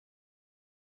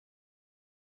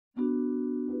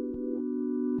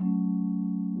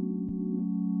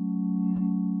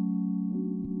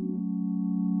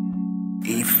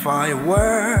If I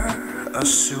were a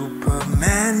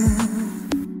Superman,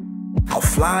 I'll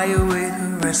fly away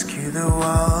to rescue the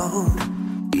world.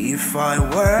 If I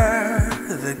were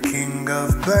the king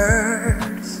of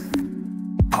birds,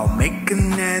 I'll make a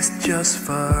nest just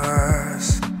for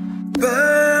us. But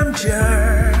I'm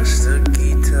just a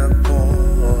guitar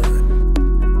boy,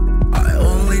 I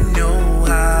only know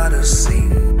how to sing.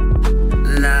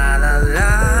 La la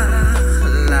la,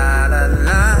 la la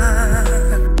la.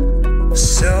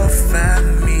 So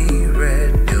find me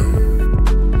redo.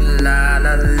 La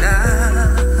la la,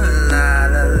 la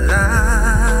la la.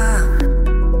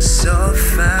 So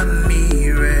find me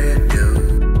redo.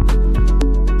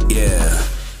 Yeah,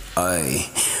 aye.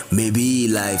 Maybe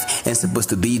life ain't supposed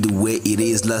to be the way it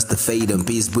is. Lost the fate and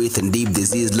peace, breathing deep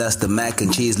disease. Lost the mac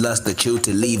and cheese, lost the truth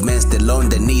to leave. Man still on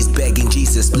the knees, begging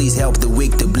Jesus, please help the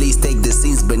weak to please. Take the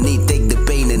sins beneath, take the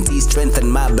pain and tease. Strengthen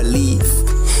my belief,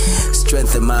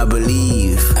 strengthen my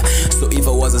belief. So if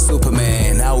I was a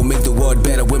Superman, I would make the world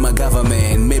better with my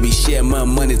government. Maybe share my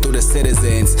money to the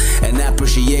citizens and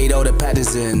appreciate all the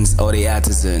partisans, all the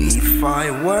artisans. If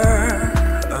I were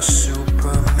a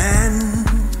Superman,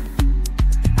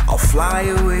 I'll fly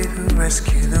away to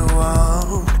rescue the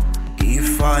world.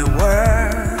 If I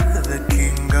were the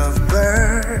king of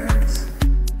birds,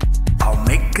 I'll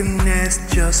make a nest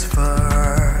just for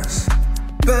us.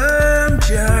 But I'm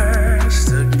just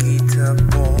a guitar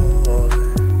boy,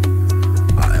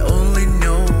 I only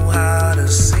know how to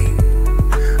sing.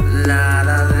 La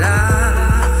la la,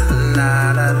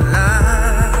 la la la.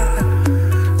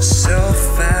 So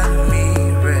find me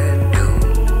redo.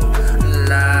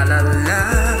 La la la,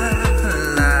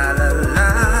 la la la.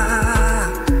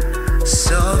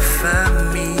 So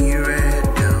find me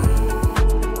redo.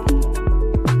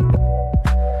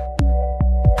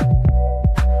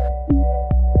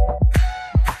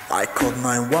 I called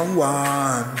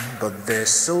 911, but they're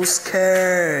so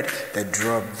scared. They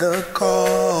dropped the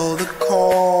call, the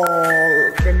call.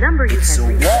 The number you It's a have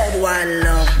reached. worldwide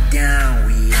lockdown,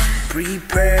 we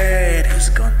unprepared. Who's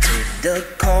gonna take the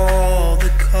call, the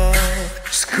call?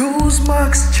 Schools,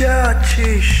 mosques,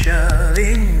 churches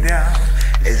shutting down.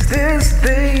 Is this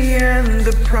the end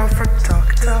the prophet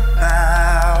talked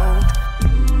about?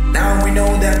 Now we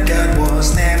know that God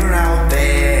was never out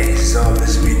there. He's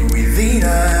always been within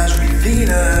us, within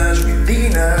us,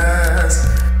 within us.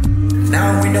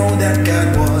 Now we know that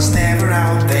God was never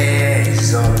out there.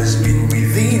 He's always been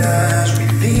within us,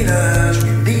 within us.